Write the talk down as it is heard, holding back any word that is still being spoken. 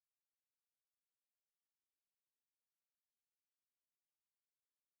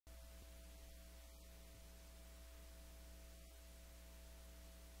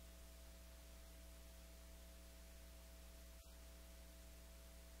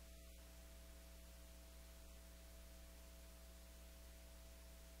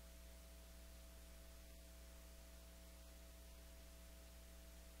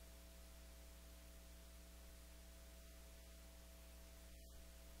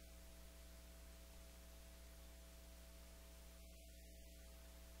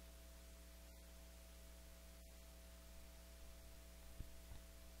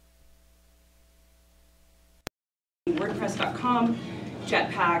jetpack.com,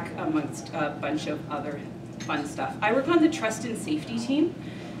 Jetpack, amongst a bunch of other fun stuff. I work on the trust and safety team.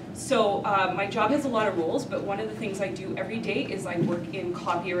 So my job has a lot of roles, but one of the things I do every day is I work in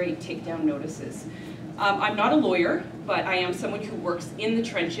copyright takedown notices. I'm not a lawyer, but I am someone who works in the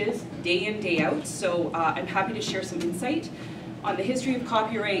trenches day in, day out, so I'm happy to share some insight on the history of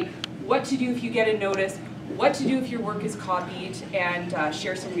copyright, what to do if you get a notice, what to do if your work is copied, and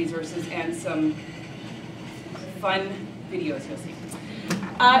share some resources and some fun videos you'll see.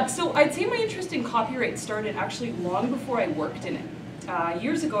 So I'd say my interest in copyright started actually long before I worked in it.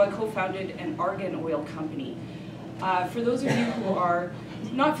 Years ago, I co-founded an argan oil company. For those of you who are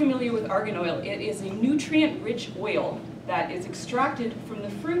not familiar with argan oil, it is a nutrient-rich oil that is extracted from the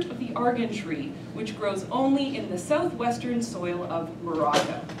fruit of the argan tree, which grows only in the southwestern soil of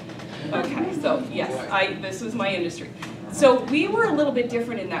Morocco. Okay, so yes, this was my industry. So we were a little bit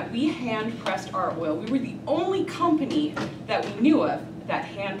different in that we hand-pressed our oil. We were the only company that we knew of that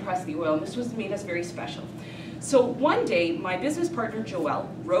hand-pressed the oil, and this made us very special. So one day, my business partner, Joelle,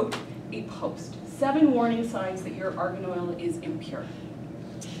 wrote a post, 7 warning signs that your argan oil is impure.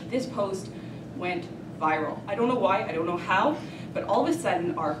 This post went viral. I don't know why, I don't know how, but all of a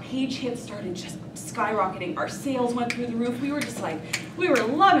sudden, our page hits started just skyrocketing. Our sales went through the roof. We were just like, we were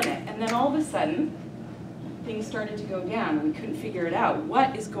loving it. And then all of a sudden, things started to go down, and we couldn't figure it out.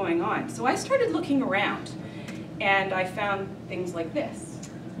 What is going on? So I started looking around, and I found things like this,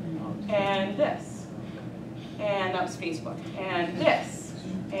 and this. And that was Facebook, and this,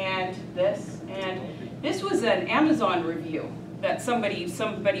 and this, and this was an Amazon review that somebody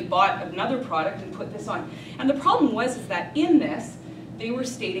bought another product and put this on. And the problem was is that in this, they were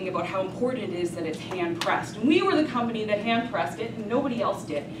stating about how important it is that it's hand-pressed. And we were the company that hand-pressed it, and nobody else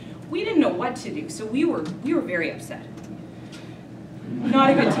did. We didn't know what to do, so we were very upset.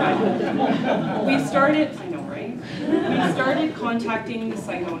 Not a good time. We started, I know, right? We started contacting the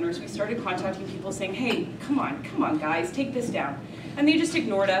site owners. We started contacting people saying, hey, come on guys, take this down. And they just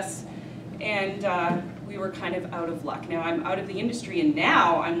ignored us, and we were kind of out of luck. Now I'm out of the industry, and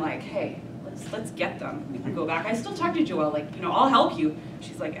now I'm like, hey, let's get them. We can go back. I still talk to Joelle, like, you know, I'll help you.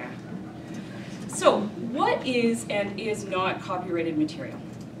 She's like, eh. So what is and is not copyrighted material?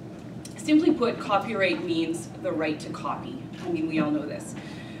 Simply put, copyright means the right to copy. I mean, we all know this.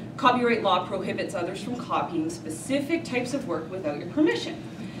 Copyright law prohibits others from copying specific types of work without your permission.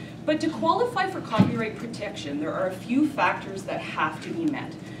 But to qualify for copyright protection, there are a few factors that have to be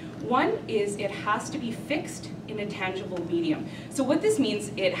met. One is it has to be fixed in a tangible medium. So what this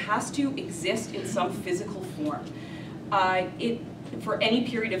means, it has to exist in some physical form. For any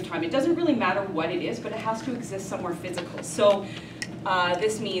period of time. It doesn't really matter what it is, but it has to exist somewhere physical. So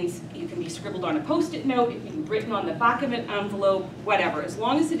this means you can be scribbled on a Post-it note, it can be written on the back of an envelope, whatever. As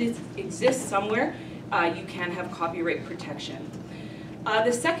long as it exists somewhere, you can have copyright protection.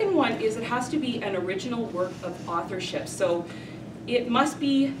 The second one is it has to be an original work of authorship. So it must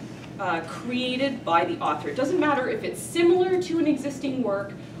be created by the author. It doesn't matter if it's similar to an existing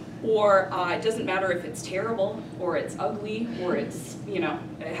work, or it doesn't matter if it's terrible, or it's ugly, or it's, you know,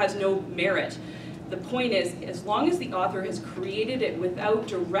 it has no merit. The point is, as long as the author has created it without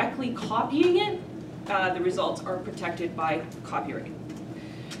directly copying it, the results are protected by copyright.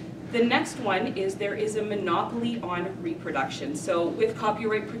 The next one is there is a monopoly on reproduction. So with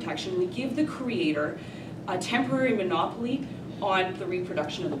copyright protection, we give the creator a temporary monopoly on the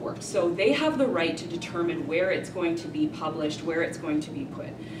reproduction of the work. So they have the right to determine where it's going to be published, where it's going to be put.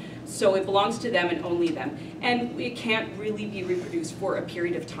 So it belongs to them and only them. And it can't really be reproduced for a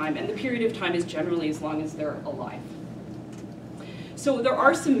period of time. And the period of time is generally as long as they're alive. So there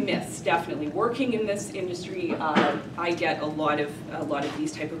are some myths, definitely. Working in this industry, I get a lot of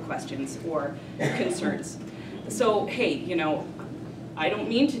these type of questions or concerns. So, hey, you know, I don't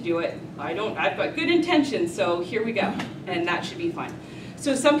mean to do it. I've got good intentions, so here we go. And that should be fine.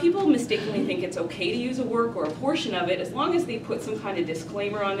 So some people mistakenly think it's okay to use a work or a portion of it as long as they put some kind of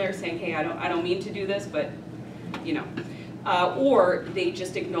disclaimer on there saying, hey, I don't mean to do this, but, you know. Or they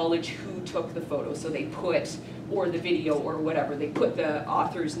just acknowledge who took the photo. So they put, or the video or whatever, they put the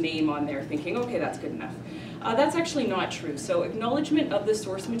author's name on there thinking, okay, that's good enough. That's actually not true. So acknowledgement of the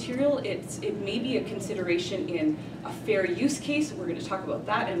source material, it may be a consideration in a fair use case. We're going to talk about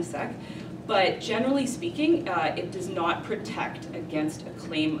that in a sec. But generally speaking, it does not protect against a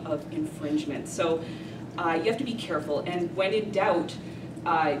claim of infringement. So you have to be careful. And when in doubt,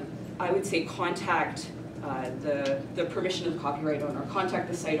 I would say contact the permission of the copyright owner, contact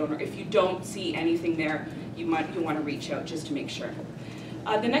the site owner. If you don't see anything there, you want to reach out just to make sure.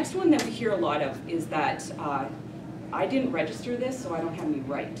 The next one that we hear a lot of is that I didn't register this, so I don't have any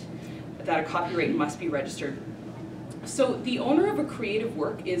right, that a copyright must be registered. So the owner of a creative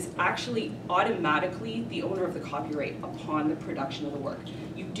work is actually automatically the owner of the copyright upon the production of the work.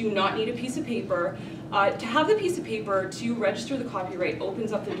 You do not need a piece of paper. To have the piece of paper to register the copyright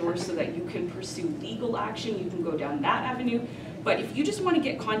opens up the doors so that you can pursue legal action, you can go down that avenue. But if you just want to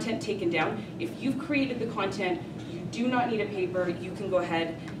get content taken down, if you've created the content, you do not need a paper, you can go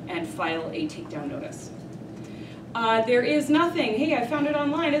ahead and file a takedown notice. There is nothing, hey, I found it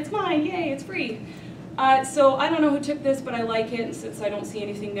online, it's mine, yay, it's free. So I don't know who took this, but I like it, and since I don't see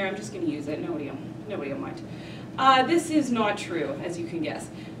anything there, I'm just going to use it. Nobody will mind. This is not true, as you can guess.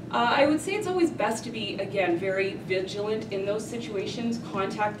 I would say it's always best to be, again, very vigilant in those situations.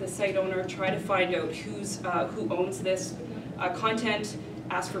 Contact the site owner, try to find out who owns this content,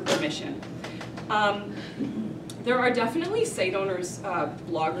 ask for permission. There are definitely site owners,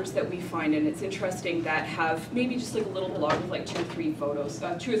 bloggers that we find, and it's interesting, that have maybe just like a little blog with like 2 or 3 photos,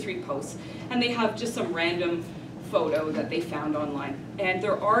 2 or 3 posts, and they have just some random photo that they found online. And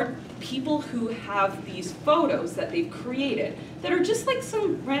there are people who have these photos that they've created that are just like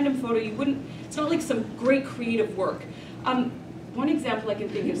some random photo. It's not like some great creative work. One example I can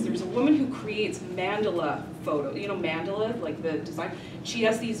think is there's a woman who creates mandala photos. You know mandala, like the design? She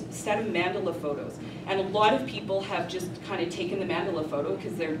has these set of mandala photos. And a lot of people have just kind of taken the mandala photo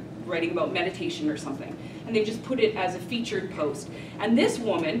because they're writing about meditation or something. And they just put it as a featured post. And this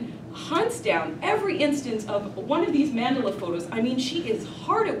woman hunts down every instance of one of these mandala photos. I mean, she is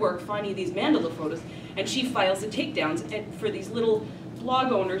hard at work finding these mandala photos. And she files the takedowns for these little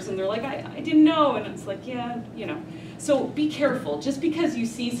blog owners. And they're like, I didn't know. And it's like, yeah, you know. So be careful. Just because you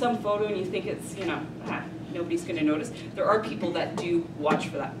see some photo and you think it's, you know, nobody's going to notice, there are people that do watch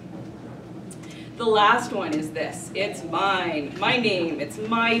for that. The last one is this. It's mine, my name, it's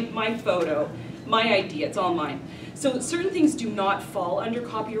my photo, my idea, it's all mine. So certain things do not fall under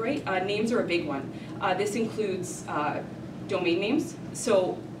copyright. Names are a big one. This includes domain names.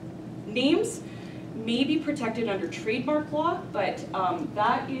 So names may be protected under trademark law, but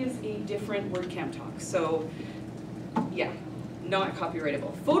that is a different WordCamp talk. So yeah, not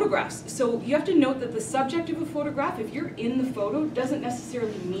copyrightable. Photographs. So you have to note that the subject of a photograph, if you're in the photo, doesn't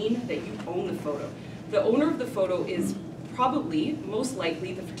necessarily mean that you own the photo. The owner of the photo is probably, most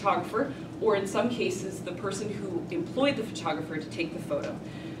likely, the photographer, or in some cases, the person who employed the photographer to take the photo.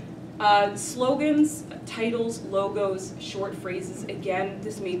 Slogans, titles, logos, short phrases, again,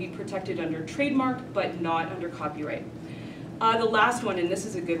 this may be protected under trademark, but not under copyright. The last one, and this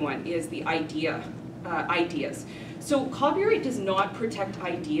is a good one, is the ideas. So copyright does not protect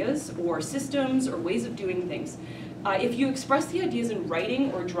ideas or systems or ways of doing things. If you express the ideas in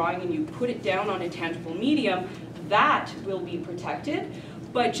writing or drawing and you put it down on a tangible medium, that will be protected,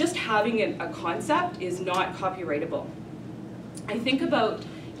 but just having a concept is not copyrightable. I think about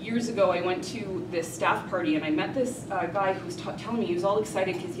years ago, I went to this staff party and I met this guy who was telling me he was all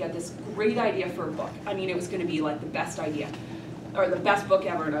excited because he had this great idea for a book. I mean, it was going to be like the best idea, or the best book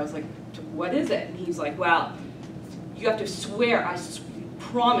ever, and I was like, what is it? And he's like, well, you have to swear, I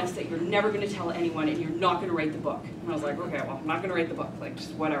promise that you're never going to tell anyone and you're not going to write the book. And I was like, okay, well, I'm not going to write the book, like,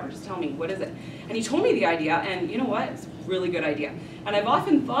 just whatever, just tell me, what is it? And he told me the idea, and you know what, it's a really good idea. And I've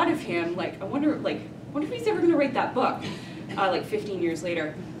often thought of him, like, I wonder if he's ever going to write that book, like 15 years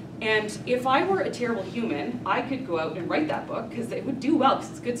later. And if I were a terrible human, I could go out and write that book, because it would do well, because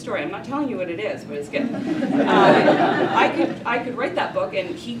it's a good story. I'm not telling you what it is, but it's good. I could write that book,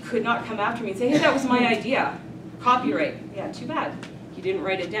 and he could not come after me and say, hey, that was my idea. Copyright. Yeah, too bad. He didn't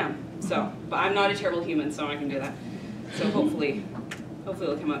write it down. So, but I'm not a terrible human, so I can do that. So hopefully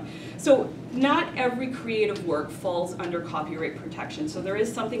it'll come out. So not every creative work falls under copyright protection. So there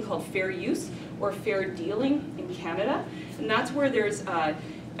is something called fair use or fair dealing in Canada, and that's where there's a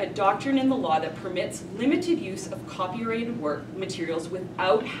doctrine in the law that permits limited use of copyrighted work materials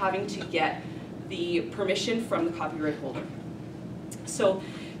without having to get the permission from the copyright holder. So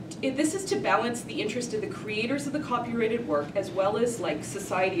this is to balance the interest of the creators of the copyrighted work as well as like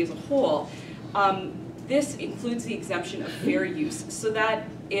society as a whole. This includes the exemption of fair use so that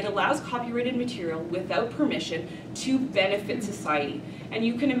it allows copyrighted material without permission to benefit society. And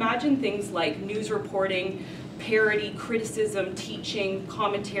you can imagine things like news reporting, parody, criticism, teaching,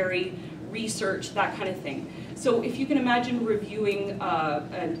 commentary, research, that kind of thing. So if you can imagine reviewing,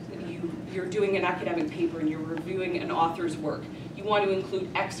 you're doing an academic paper and you're reviewing an author's work, you want to include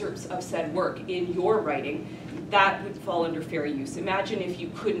excerpts of said work in your writing, that would fall under fair use. Imagine if you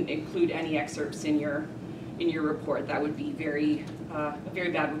couldn't include any excerpts in your report. That would be a very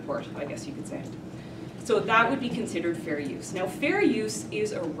bad report, I guess you could say. So that would be considered fair use. Now, fair use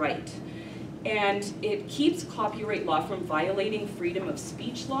is a right, and it keeps copyright law from violating freedom of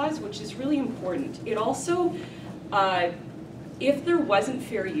speech laws, which is really important. It also If there wasn't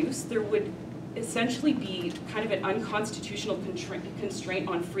fair use, there would essentially be kind of an unconstitutional constraint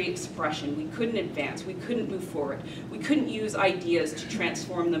on free expression. We couldn't advance, we couldn't move forward, we couldn't use ideas to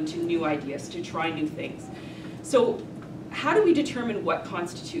transform them to new ideas, to try new things. So how do we determine what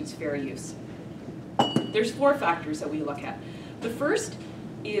constitutes fair use? There's 4 factors that we look at. The first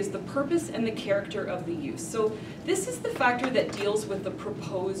is the purpose and the character of the use. So this is the factor that deals with the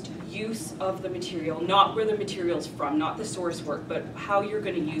proposed use of the material, not where the material's from, not the source work, but how you're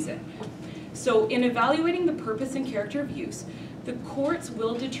going to use it. So in evaluating the purpose and character of use, the courts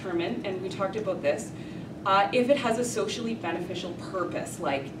will determine, and we talked about this, if it has a socially beneficial purpose,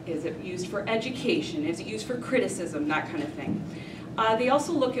 like is it used for education, is it used for criticism, that kind of thing. They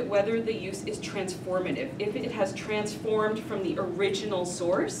also look at whether the use is transformative, if it has transformed from the original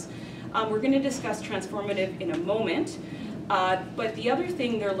source. We're going to discuss transformative in a moment, but the other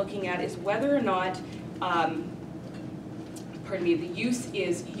thing they're looking at is whether or not the use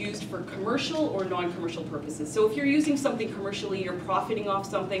is used for commercial or non-commercial purposes. So if you're using something commercially, you're profiting off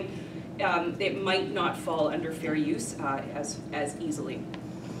something, it might not fall under fair use as easily.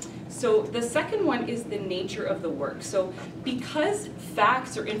 So the second one is the nature of the work. So because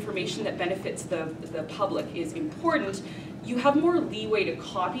facts or information that benefits the public is important, you have more leeway to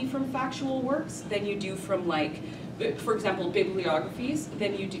copy from factual works than you do from, like, for example, bibliographies,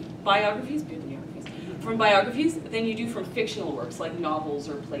 than you do biographies, from biographies than you do from fictional works like novels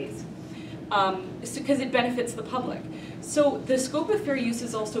or plays, because it benefits the public. So the scope of fair use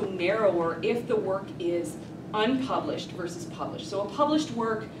is also narrower if the work is unpublished versus published. So a published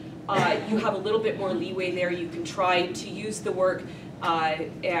work, you have a little bit more leeway there. You can try to use the work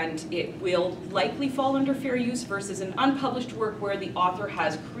and it will likely fall under fair use, versus an unpublished work where the author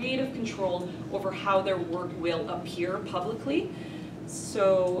has creative control over how their work will appear publicly.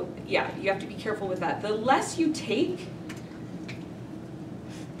 So yeah, you have to be careful with that. The less you take,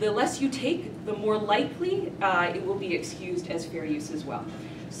 the more likely it will be excused as fair use as well.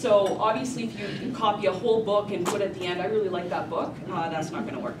 So obviously if you copy a whole book and put at the end, I really like that book, that's not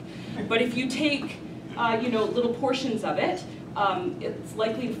going to work. But if you take little portions of it, it's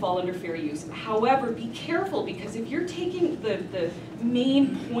likely to fall under fair use. However, be careful, because if you're taking the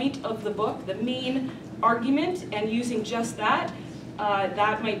main point of the book, the main argument, and using just that,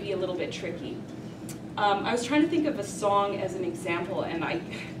 that might be a little bit tricky. I was trying to think of a song as an example, and I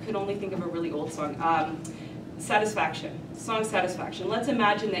could only think of a really old song. Satisfaction, song Satisfaction. Let's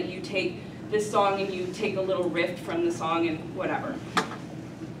imagine that you take this song and you take a little riff from the song and whatever.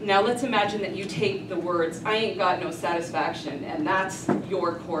 Now let's imagine that you take the words, I ain't got no satisfaction, and that's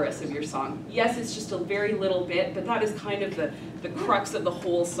your chorus of your song. Yes, it's just a very little bit, but that is kind of the crux of the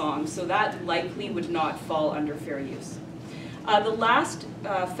whole song, so that likely would not fall under fair use. The last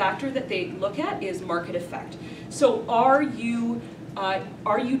factor that they look at is market effect. So are you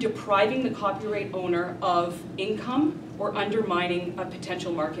depriving the copyright owner of income or undermining a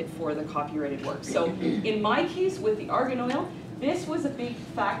potential market for the copyrighted work? So in my case with the argan oil, this was a big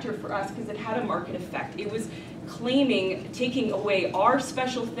factor for us because it had a market effect. It was taking away our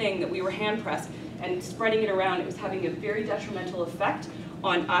special thing that we were hand pressed and spreading it around. It was having a very detrimental effect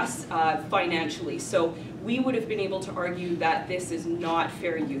on us financially. So we would have been able to argue that this is not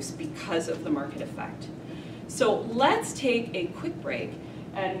fair use because of the market effect. So let's take a quick break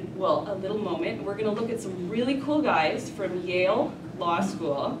and, well, a little moment. We're going to look at some really cool guys from Yale Law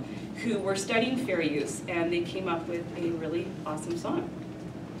School who were studying fair use, and they came up with a really awesome song.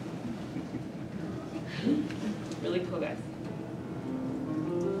 Really cool guys.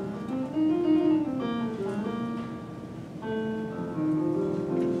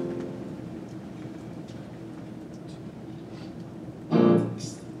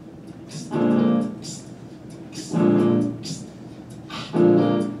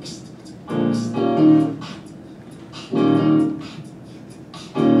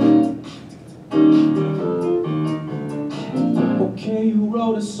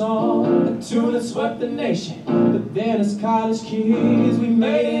 Tune that swept the nation, but then as college kids we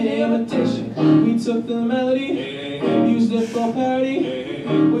made an imitation. We took the melody, used it for parody,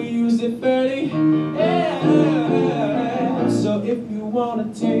 we used it fairly, yeah. So if you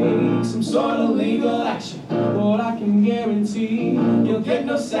want to take some sort of legal action, well, I can guarantee you'll get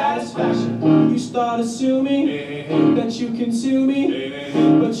no satisfaction. You start assuming that you can sue me,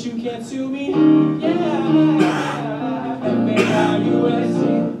 but you can't sue me, yeah.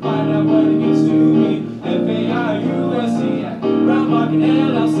 F-A-I-U-S-E, find out what it means to me. F-A-I-U-S-E, Brown Market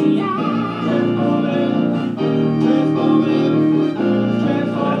LLC, yeah. Transformative, transformative,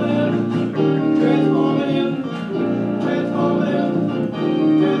 transformative, transformative, transformative,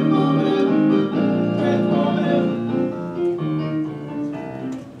 transformative, transformative.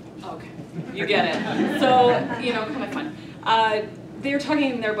 You get it. So, you know, kind of fun. They're talking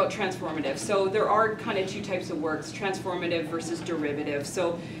in there about transformative. So there are kind of two types of works, transformative versus derivative.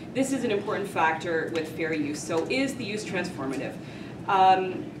 So this is an important factor with fair use. So is the use transformative?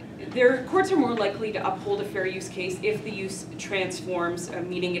 Courts are more likely to uphold a fair use case if the use transforms,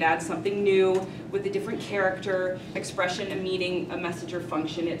 meaning it adds something new with a different character, expression, a meaning, a message, or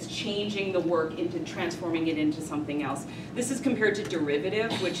function. It's changing the work into transforming it into something else. This is compared to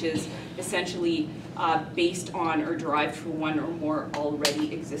derivative, which is essentially based on or derived from one or more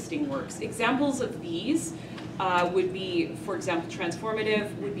already existing works. Examples of these would be, for example,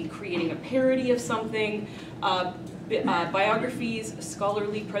 transformative would be creating a parody of something, biographies,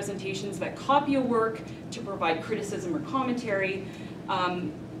 scholarly presentations that copy a work to provide criticism or commentary.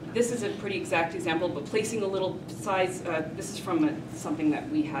 This is a pretty exact example, but placing a little size, this is from something that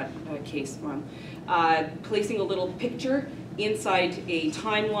we had a case on, placing a little picture inside a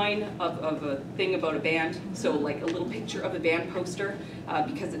timeline of a thing about a band, so like a little picture of a band poster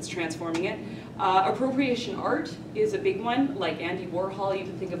because it's transforming it. Appropriation art is a big one, like Andy Warhol. You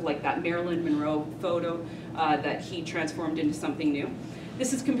can think of like that Marilyn Monroe photo that he transformed into something new.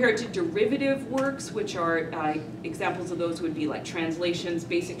 This is compared to derivative works, which are examples of those would be like translations,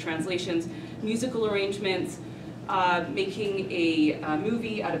 basic translations, musical arrangements, making a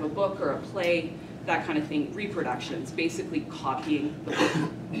movie out of a book or a play, that kind of thing, reproductions, basically copying the book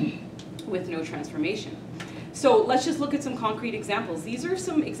with no transformation. So let's just look at some concrete examples. These are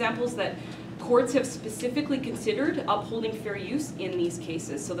some examples that courts have specifically considered upholding fair use in these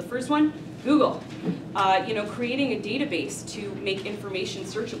cases. So the first one, Google. You know, creating a database to make information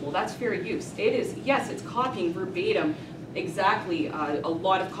searchable, that's fair use. It is, yes, it's copying verbatim exactly a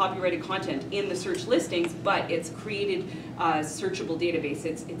lot of copyrighted content in the search listings, but it's created a searchable database.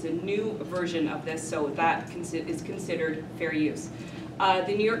 It's a new version of this, so that is considered fair use.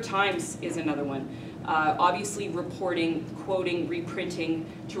 The New York Times is another one. Obviously reporting, quoting, reprinting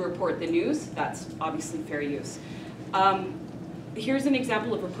to report the news, that's obviously fair use. Here's an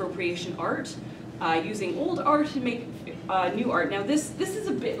example of appropriation art, using old art to make new art. Now this is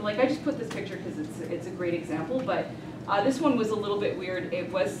a bit, like I just put this picture because it's a great example, but this one was a little bit weird.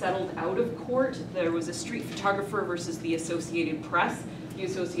 It was settled out of court. There was a street photographer versus the Associated Press. The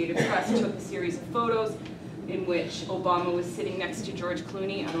Associated Press took a series of photos in which Obama was sitting next to George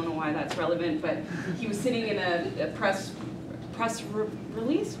Clooney. I don't know why that's relevant, but he was sitting in a press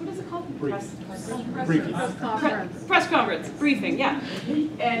release? What is it called? Press conference, briefing, yeah.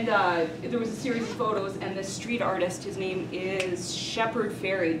 And there was a series of photos, and the street artist, his name is Shepard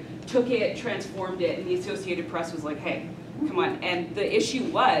Fairey, took it, transformed it, and the Associated Press was like, hey, come on. And the issue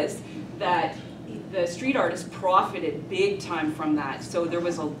was that the street artist profited big time from that. So there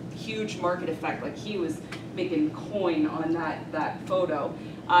was a huge market effect, like he was making coin on that photo.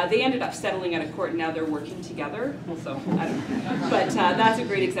 They ended up settling out of court, and now they're working together. So I don't know. But that's a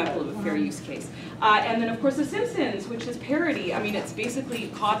great example of a fair use case. And then of course The Simpsons, which is parody. I mean, it's basically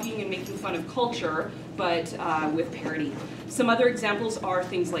copying and making fun of culture, but with parody. Some other examples are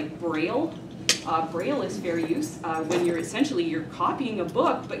things like Braille. Braille is fair use when you're copying a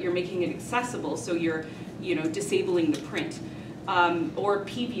book, but you're making it accessible, so you're disabling the print. Or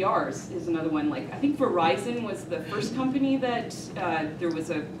PVRs is another one. Like I think Verizon was the first company that there was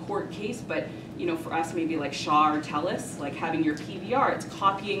a court case, but for us maybe like Shaw or TELUS, like having your PVR, it's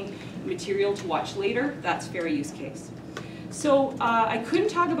copying material to watch later. That's fair use case. So I couldn't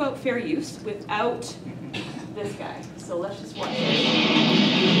talk about fair use without this guy. So let's just watch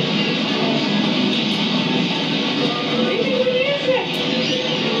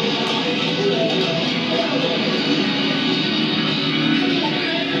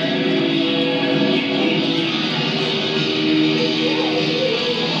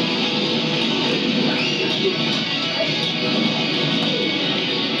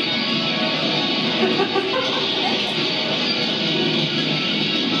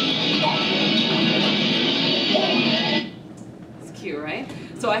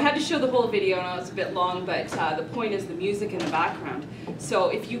So I had to show the whole video, and it was a bit long, but the point is the music in the background. So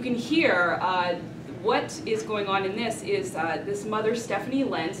if you can hear, what is going on in this is this mother, Stephanie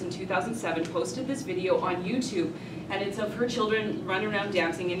Lenz, in 2007, posted this video on YouTube, and it's of her children running around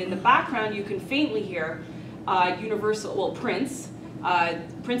dancing, and in the background you can faintly hear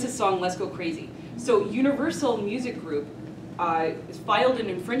Prince's song, Let's Go Crazy. So Universal Music Group filed an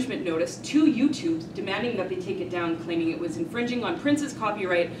infringement notice to YouTube demanding that they take it down, claiming it was infringing on Prince's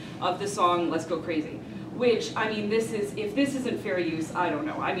copyright of the song Let's Go Crazy. Which, I mean, if this isn't fair use, I don't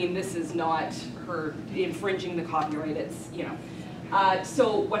know. I mean, this is not her infringing the copyright, it's,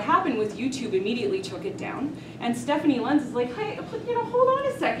 So what happened was YouTube immediately took it down, and Stephanie Lenz is like, hey, you know, hold on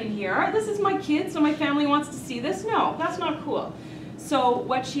a second here. This is my kid, so my family wants to see this. No, that's not cool. So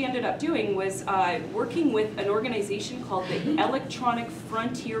what she ended up doing was working with an organization called the Electronic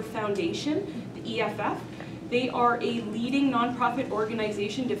Frontier Foundation, the EFF. They are a leading nonprofit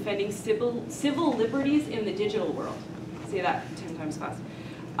organization defending civil liberties in the digital world. Say that 10 times fast.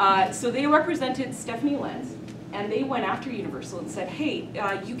 So they represented Stephanie Lenz, and they went after Universal and said, hey,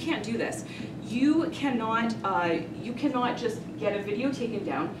 you can't do this. You cannot just get a video taken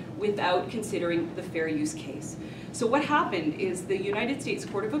down without considering the fair use case. So what happened is the United States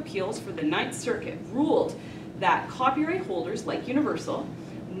Court of Appeals for the Ninth Circuit ruled that copyright holders like Universal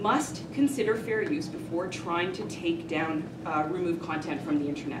must consider fair use before trying to take down, remove content from the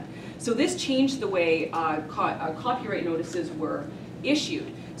internet. So this changed the way copyright notices were issued.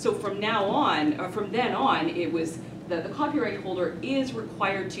 So from now on, from then on, it was that the copyright holder is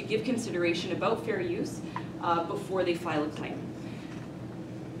required to give consideration about fair use before they file a claim.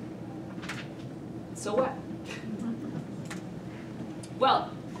 So what?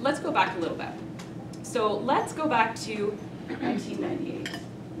 Well, let's go back a little bit. So let's go back to 1998.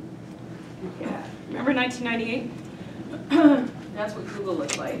 Yeah, remember 1998? That's what Google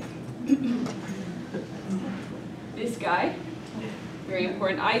looked like. This guy, very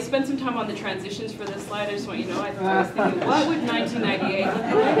important. I spent some time on the transitions for this slide. I just want you to know, I was thinking, what would 1998 look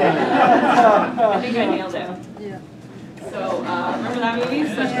like? I think I nailed it. Yeah. So, remember that movie?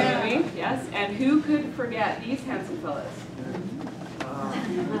 Such a good movie? Yes. And who could forget these handsome fellas?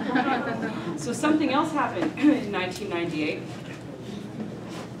 So something else happened in 1998.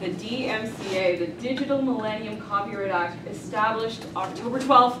 The DMCA, the Digital Millennium Copyright Act, established October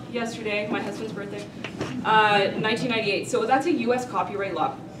 12th, yesterday, my husband's birthday, 1998. So that's a US copyright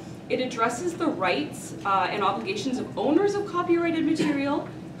law. It addresses the rights and obligations of owners of copyrighted material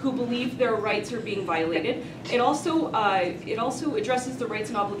who believe their rights are being violated. It also addresses the rights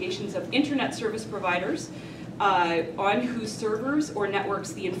and obligations of internet service providers on whose servers or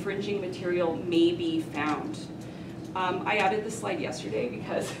networks the infringing material may be found. I added this slide yesterday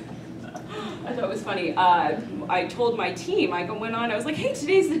because I thought it was funny. I told my team, I went on, I was like, hey,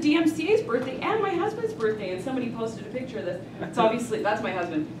 today's the DMCA's birthday and my husband's birthday, and somebody posted a picture of this. It's obviously, that's my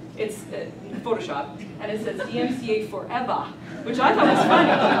husband. It's Photoshop, and it says DMCA forever, which I thought was funny.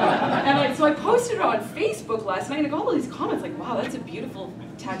 And so I posted it on Facebook last night, and I got all these comments like, wow, that's a beautiful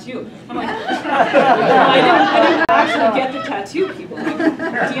tattoo. I'm like, I didn't actually get the tattoo, people. Like,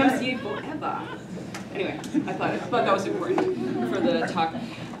 DMCA forever. Anyway, I thought that was important for the talk.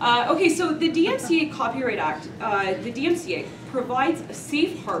 Okay, so the DMCA Copyright Act, the DMCA provides a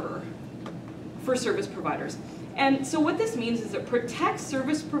safe harbor for service providers. And so what this means is it protects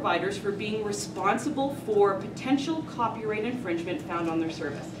service providers for being responsible for potential copyright infringement found on their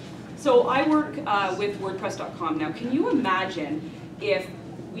service. So I work with WordPress.com. Now, can you imagine if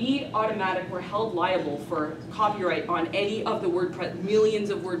we were held liable for copyright on any of the WordPress, millions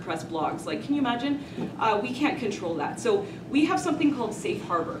of WordPress blogs? Like, can you imagine? We can't control that. So we have something called safe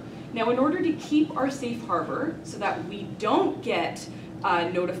harbor. Now, in order to keep our safe harbor so that we don't get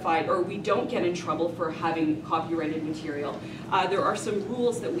notified or we don't get in trouble for having copyrighted material, there are some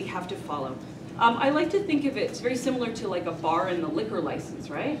rules that we have to follow. I like to think of it, it's very similar to like a bar and the liquor license,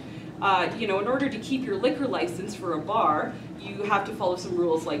 right? You know, in order to keep your liquor license for a bar, you have to follow some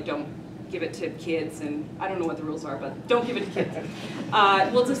rules like don't give it to kids, and I don't know what the rules are, but don't give it to kids.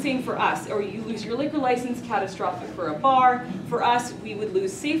 Well, it's the same for us. Or you lose your liquor license, catastrophic for a bar. For us, we would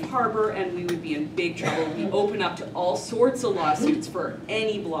lose safe harbor and we would be in big trouble. We open up to all sorts of lawsuits for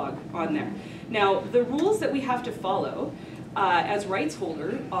any blog on there. Now, the rules that we have to follow as rights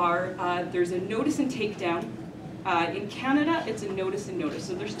holder are there's a notice and takedown. In Canada, it's a notice and notice.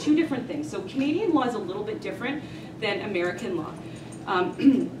 So there's two different things. So Canadian law is a little bit different than American law.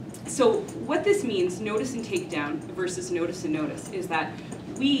 So what this means, notice and takedown versus notice and notice, is that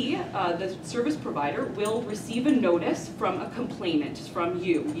we, the service provider, will receive a notice from a complainant, from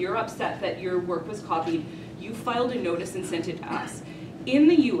you. You're upset that your work was copied. You filed a notice and sent it to us. In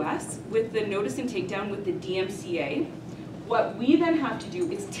the US, with the notice and takedown with the DMCA, what we then have to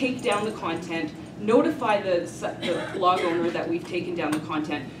do is take down the content, notify the blog owner that we've taken down the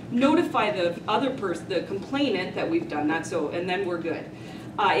content, notify the other person, the complainant, that we've done that, so, and then we're good.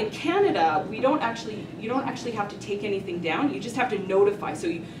 In Canada, you don't actually have to take anything down, you just have to notify. So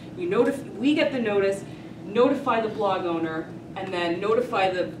we get the notice, notify the blog owner, and then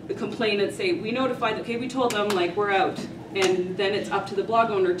notify the complainant, say, we notified, okay, we told them, like, we're out. And then it's up to the blog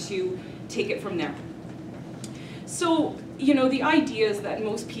owner to take it from there. So, you know, the idea is that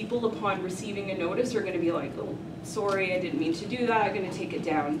most people, upon receiving a notice, are going to be like, oh, sorry, I didn't mean to do that, I'm going to take it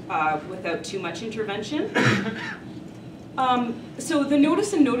down without too much intervention. So the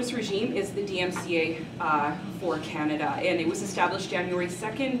notice and notice regime is the DMCA for Canada, and it was established January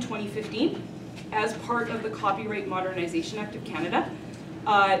 2nd, 2015 as part of the Copyright Modernization Act of Canada.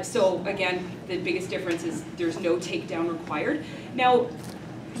 So again, the biggest difference is there's no takedown required. Now,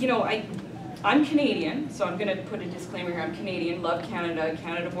 you know, I'm Canadian, so I'm going to put a disclaimer here. I'm Canadian, love Canada,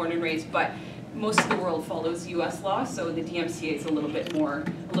 Canada born and raised, but most of the world follows US law, so the DMCA is a little bit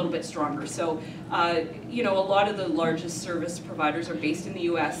stronger. So, you know, a lot of the largest service providers are based in the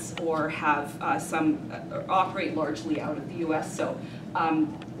US or have operate largely out of the US. So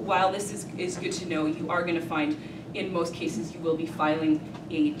while this is good to know, you are going to find in most cases you will be filing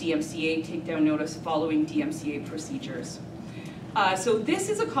a DMCA takedown notice following DMCA procedures. So this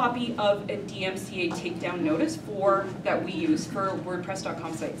is a copy of a DMCA takedown notice that we use for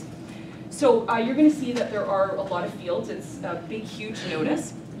WordPress.com sites. So you're going to see that there are a lot of fields. It's a big, huge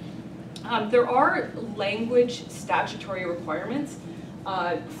notice. There are language statutory requirements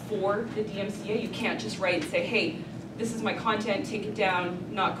for the DMCA. You can't just write and say, hey, this is my content, take it down,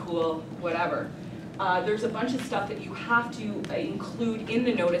 not cool, whatever. There's a bunch of stuff that you have to include in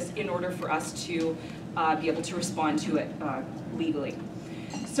the notice in order for us to be able to respond to it legally.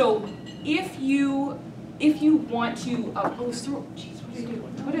 So if you want to, oh, so, geez,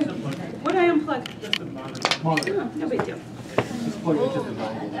 what did I do? What did I unplug? Oh, no big deal. On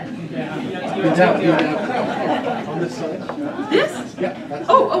this side? This? Yeah.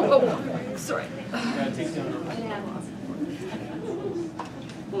 Oh, sorry.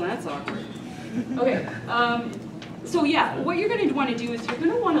 Well, that's awkward. Okay, so yeah, what you're going to want to do is you're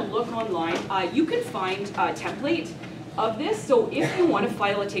going to want to look online. You can find a template of this, so if you want to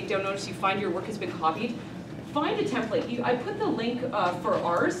file a takedown notice, you find your work has been copied, find a template. I put the link for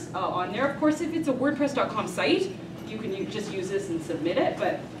ours on there. Of course, if it's a WordPress.com site, you can just use this and submit it,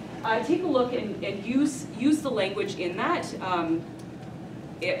 but take a look and use the language in that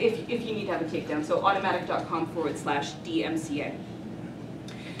if you need to have a takedown. So automatic.com/DMCA.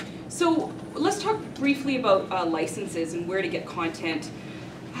 So let's talk briefly about licenses and where to get content,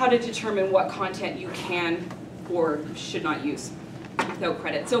 how to determine what content you can or should not use without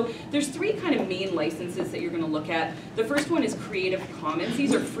credit. So there's three kind of main licenses that you're going to look at. The first one is Creative Commons.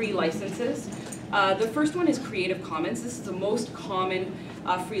 These are free licenses. The first one is Creative Commons. This is the most common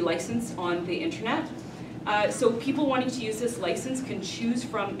free license on the internet. So people wanting to use this license can choose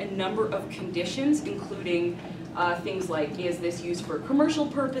from a number of conditions, including things like, is this used for commercial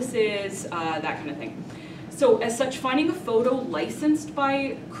purposes, that kind of thing. So as such, finding a photo licensed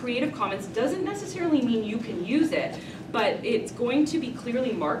by Creative Commons doesn't necessarily mean you can use it, but it's going to be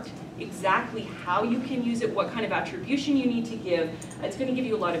clearly marked exactly how you can use it, what kind of attribution you need to give. It's going to give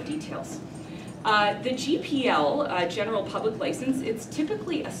you a lot of details. The GPL, General Public License, it's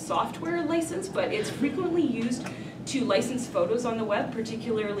typically a software license, but it's frequently used to license photos on the web,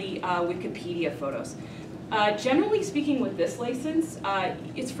 particularly Wikipedia photos. Generally speaking, with this license,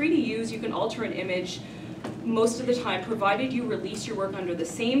 it's free to use. You can alter an image most of the time, provided you release your work under the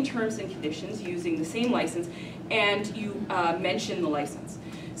same terms and conditions using the same license, and you mention the license.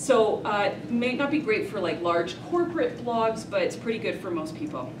 So it may not be great for like large corporate blogs, but it's pretty good for most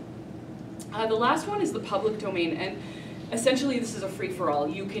people. The last one is the public domain, and essentially this is a free-for-all.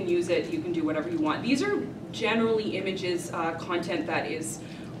 You can use it, you can do whatever you want. These are generally images, content that is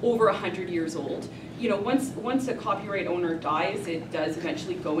over 100 years old. You know, once a copyright owner dies, it does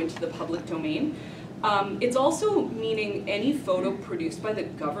eventually go into the public domain. It's also meaning any photo produced by the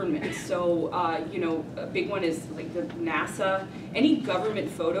government. So, you know, a big one is like the NASA. Any government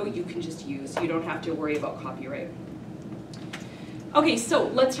photo you can just use. You don't have to worry about copyright. Okay, so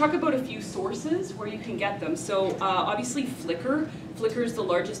let's talk about a few sources where you can get them. So obviously Flickr. Flickr is the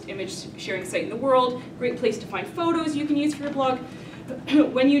largest image sharing site in the world. Great place to find photos you can use for your blog.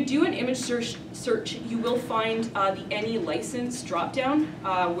 When you do an image search, you will find the Any License dropdown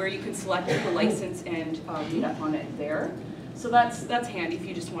where you can select the license and read up on it there. So that's handy if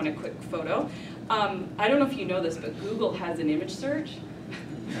you just want a quick photo. I don't know if you know this, but Google has an image search.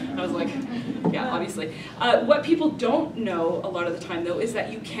 I was like, yeah, obviously. What people don't know a lot of the time, though, is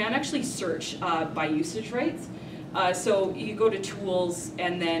that you can actually search by usage rights. So you go to Tools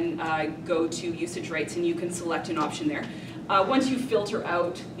and then go to Usage Rights, and you can select an option there. Once you filter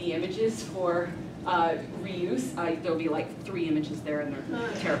out the images for reuse, there'll be like 3 images there, and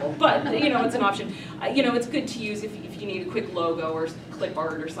they're terrible. But you know, it's an option. You know, it's good to use if you need a quick logo or clip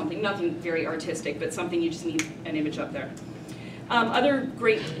art or something. Nothing very artistic, but something you just need an image up there. Other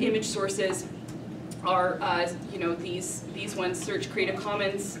great image sources are, you know, these ones: Search Creative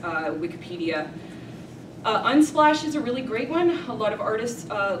Commons, Wikipedia. Unsplash is a really great one. A lot of artists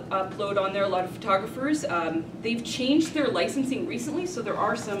upload on there, a lot of photographers. They've changed their licensing recently, so there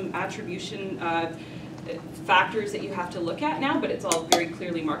are some attribution factors that you have to look at now, but it's all very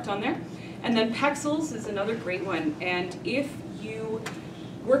clearly marked on there. And then Pexels is another great one. And if you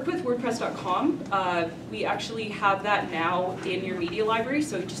work with WordPress.com, we actually have that now in your media library.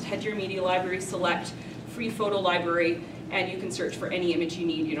 So you just head to your media library, select free photo library, and you can search for any image you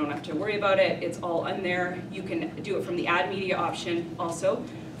need. You don't have to worry about it. It's all in there. You can do it from the add media option, also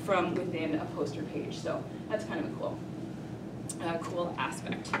from within a poster page. So that's kind of a cool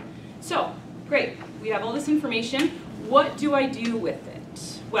aspect. So great, we have all this information. What do I do with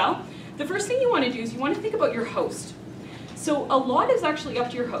it? Well, the first thing you want to do is you want to think about your host. So a lot is actually up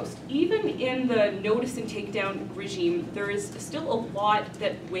to your host. Even in the notice and takedown regime, there is still a lot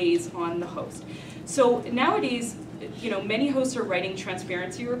that weighs on the host. So nowadays, many hosts are writing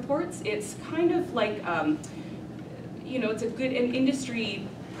transparency reports. It's kind of like, it's an industry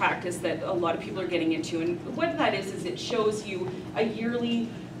practice that a lot of people are getting into. And what that is it shows you a yearly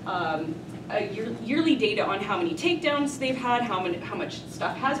data on how many takedowns they've had, how much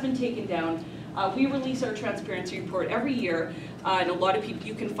stuff has been taken down. We release our transparency report every year, and a lot of people,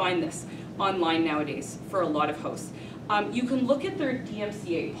 you can find this online nowadays for a lot of hosts. You can look at their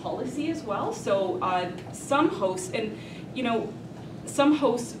DMCA policy as well. So some hosts, some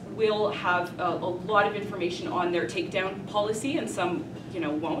hosts will have a lot of information on their takedown policy, and some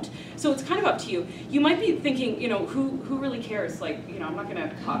won't. So it's kind of up to you. You might be thinking, who really cares? Like, I'm not going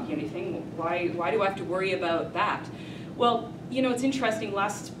to copy anything. Why do I have to worry about that? Well, it's interesting.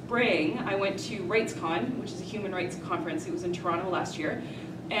 Last spring, I went to RightsCon, which is a human rights conference. It was in Toronto last year,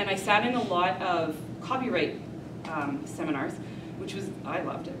 and I sat in a lot of copyright seminars, which was, I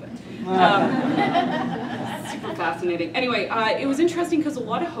loved it, but super fascinating. Anyway, it was interesting because a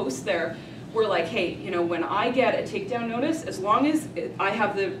lot of hosts there were like, hey, when I get a takedown notice, as long as I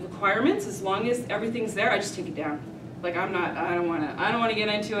have the requirements, as long as everything's there, I just take it down. Like, I don't want to get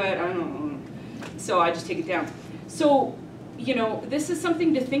into it. So I just take it down. So, this is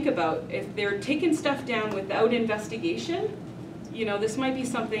something to think about. If they're taking stuff down without investigation, this might be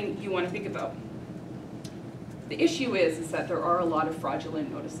something you want to think about. The issue is that there are a lot of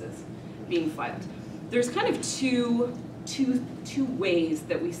fraudulent notices being filed. There's kind of two ways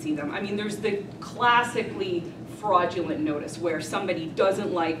that we see them. I mean, there's the classically fraudulent notice where somebody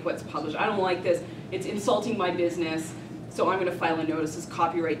doesn't like what's published. I don't like this. It's insulting my business, so I'm going to file a notice as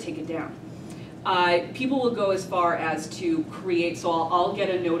copyright, take it down. People will go as far as to create, so I'll get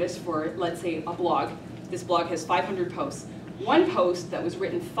a notice for, let's say, a blog. This blog has 500 posts. One post that was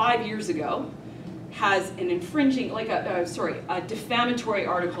written 5 years ago has an infringing, like a defamatory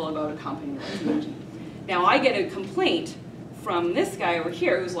article about a company. Let's imagine. Now I get a complaint from this guy over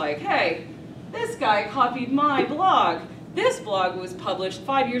here who's like, hey, this guy copied my blog. This blog was published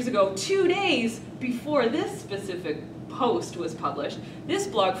 5 years ago, 2 days before this specific post was published. This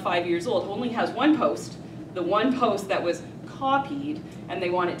blog, 5 years old, only has one post, the one post that was copied, and they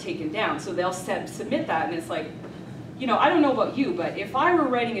want it taken down. So they'll submit that, and it's like, I don't know about you, but if I were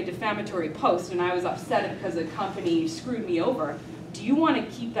writing a defamatory post and I was upset because a company screwed me over, do you want to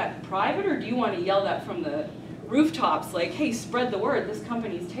keep that private, or do you want to yell that from the rooftops like, hey, spread the word, this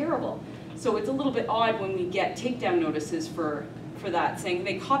company's terrible? So it's a little bit odd when we get takedown notices for that, saying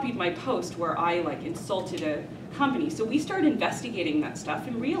they copied my post where I insulted a company. So we start investigating that stuff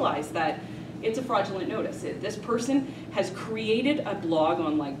and realize that it's a fraudulent notice. This person has created a blog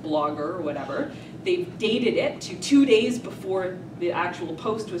on Blogger or whatever. They've dated it to 2 days before the actual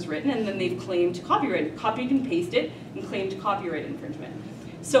post was written, and then they've claimed copyright, copied and pasted, and claimed copyright infringement.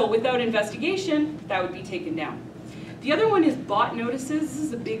 So without investigation, that would be taken down. The other one is bot notices. This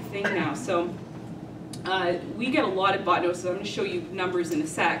is a big thing now. So we get a lot of bot notices. I'm going to show you numbers in a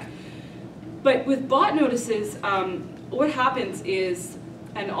sec. But with bot notices, what happens is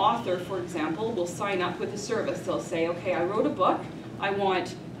an author, for example, will sign up with a service. They'll say, okay, I wrote a book. I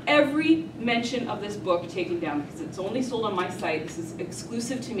want every mention of this book taken down because it's only sold on my site. This is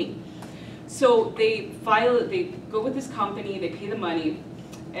exclusive to me. So they file it, they go with this company, they pay the money.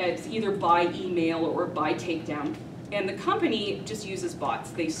 It's either by email or by takedown. And the company just uses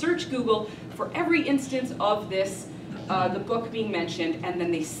bots. They search Google for every instance of this, the book being mentioned, and then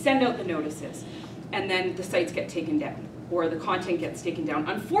they send out the notices. And then the sites get taken down, or the content gets taken down.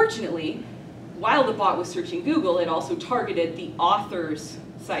 Unfortunately, while the bot was searching Google, it also targeted the author's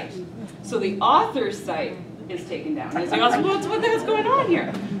site. So the author's site is taken down. And it's like, what the hell's going on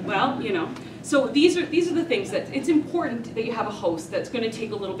here? Well, So these are the things that it's important that you have a host that's going to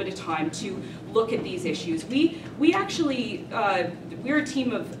take a little bit of time to look at these issues. We actually, we're a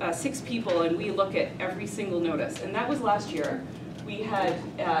team of 6 people, and we look at every single notice. And that was last year. We had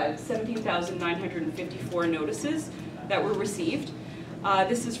 17,954 notices that were received.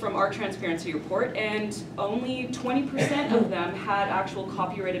 This is from our transparency report, and only 20% of them had actual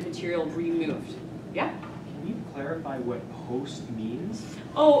copyrighted material removed. Yeah? Can you clarify what host means?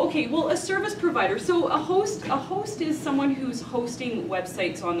 Oh, okay. Well, a service provider. So a host is someone who's hosting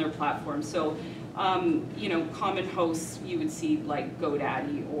websites on their platform. So, you know, common hosts you would see like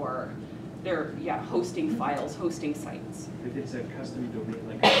GoDaddy, or they're hosting files, hosting sites. If it's a custom domain,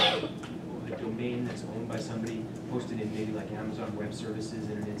 like a domain that's owned by somebody, hosted in maybe like Amazon Web Services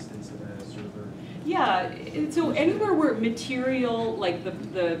in an instance of a server. Yeah, so anywhere where material, like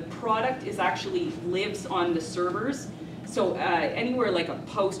the product is actually lives on the servers, so anywhere like a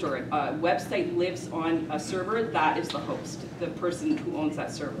post or a website lives on a server, that is the host, the person who owns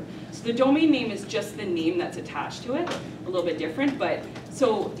that server. So the domain name is just the name that's attached to it, a little bit different, but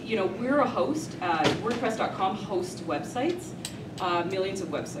so, you know, we're a host. WordPress.com hosts websites, millions of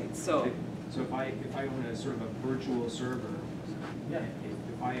websites. So if I own a sort of a virtual server,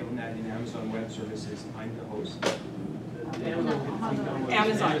 if I own that in Amazon Web Services, I'm the host. Amazon.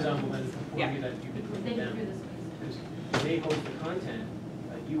 Amazon will then inform Yeah. you that you did put it down. Because they host the content,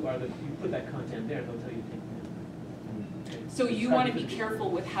 you put that content there, they'll tell you to take it down. So you want to be careful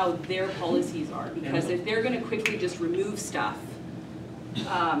with how their policies are, because if they're going to quickly just remove stuff,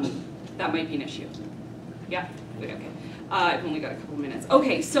 that might be an issue. Yeah? Good, okay. I've only got a couple minutes.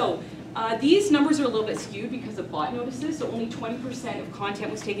 Okay, so these numbers are a little bit skewed because of bot notices, so only 20% of content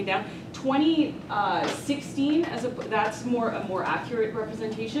was taken down. 2016, that's a more accurate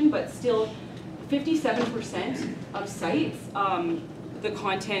representation, but still 57% of sites, the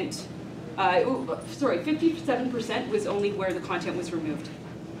content, 57% was only where the content was removed,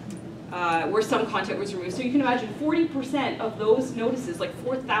 where some content was removed. So you can imagine 40% of those notices, like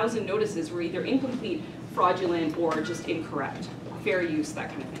 4,000 notices, were either incomplete, fraudulent, or just incorrect, fair use, that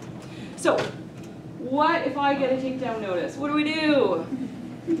kind of thing. So, what if I get a takedown notice? What do we do?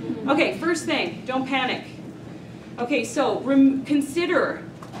 Okay, first thing, don't panic. Okay, so consider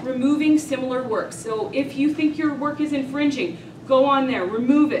removing similar works. So if you think your work is infringing, go on there,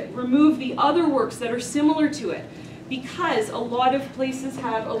 remove it. Remove the other works that are similar to it. Because a lot of places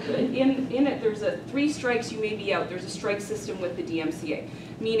have, in it, there's 3 strikes, you may be out. There's a strike system with the DMCA.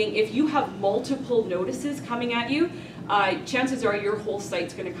 Meaning if you have multiple notices coming at you, chances are your whole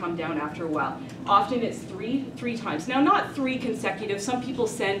site's going to come down after a while. Often it's three times. Now, not 3 consecutive. Some people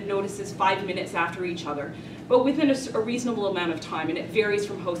send notices 5 minutes after each other, but within a reasonable amount of time, and it varies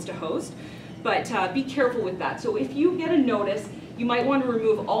from host to host. But be careful with that. So if you get a notice, you might want to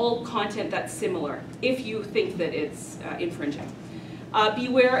remove all content that's similar if you think that it's infringing.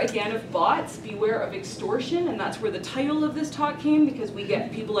 Beware again of bots, beware of extortion, and that's where the title of this talk came, because we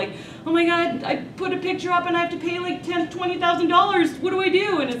get people like, oh my god, I put a picture up and I have to pay like $10,000 to $20,000, what do I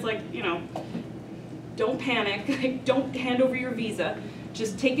do? And it's like, you know, don't panic, don't hand over your visa,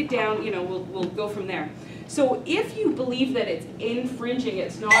 just take it down, you know, we'll go from there. So if you believe that it's infringing,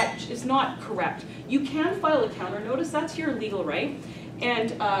 it's not correct, you can file a counter notice, that's your legal right,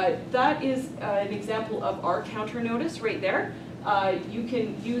 and that is an example of our counter notice right there. You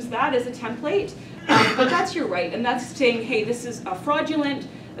can use that as a template, but that's your right, and that's saying, hey, this is fraudulent,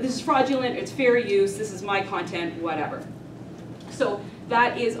 it's fair use, this is my content, whatever. So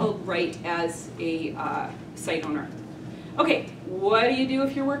that is a right as a site owner. Okay, what do you do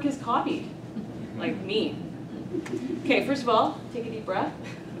if your work is copied? Like me. Okay, first of all, take a deep breath.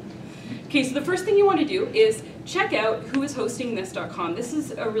 Okay, so the first thing you want to do is check out whoishostingthis.com. This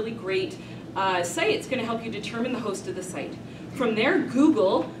is a really great site. It's going to help you determine the host of the site. From there,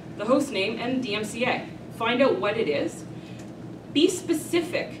 Google the host name and DMCA. Find out what it is. Be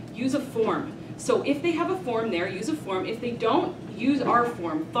specific. Use a form. So if they have a form there, use a form. If they don't, use our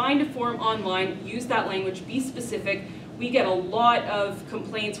form. Find a form online. Use that language. Be specific. We get a lot of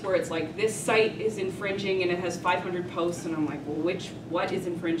complaints where it's like, this site is infringing and it has 500 posts, and I'm like, well, what is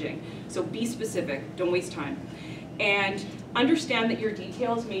infringing? So be specific. Don't waste time. And understand that your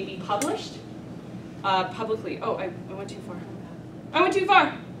details may be published publicly. Oh, I went too far. I went too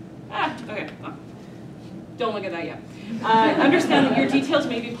far. Ah, okay. Oh. Don't look at that yet. Understand that your details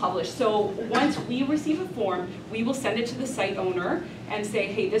may be published. So once we receive a form, we will send it to the site owner and say,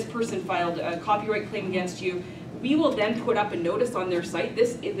 hey, this person filed a copyright claim against you. We will then put up a notice on their site.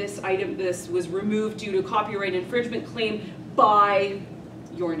 This was removed due to copyright infringement claim by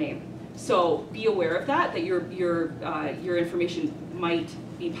your name. So be aware of that, that your information might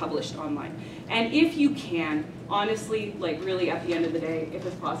be published online. And if you can, honestly, like really at the end of the day, if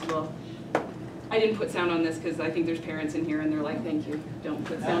it's possible, I didn't put sound on this because I think there's parents in here and they're like, thank you, don't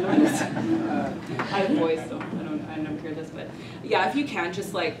put sound on this. I have a voice, so I don't hear this, but yeah, if you can,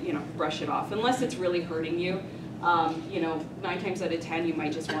 just like, you know, brush it off. Unless it's really hurting you, you know, 9 times out of 10, you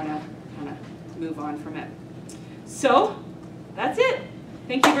might just want to kind of move on from it. So, that's it.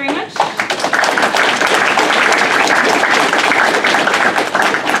 Thank you very much.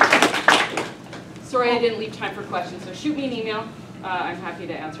 Sorry I didn't leave time for questions, so shoot me an email. I'm happy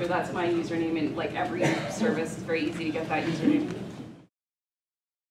to answer. That's my username in like every service. It's very easy to get that username.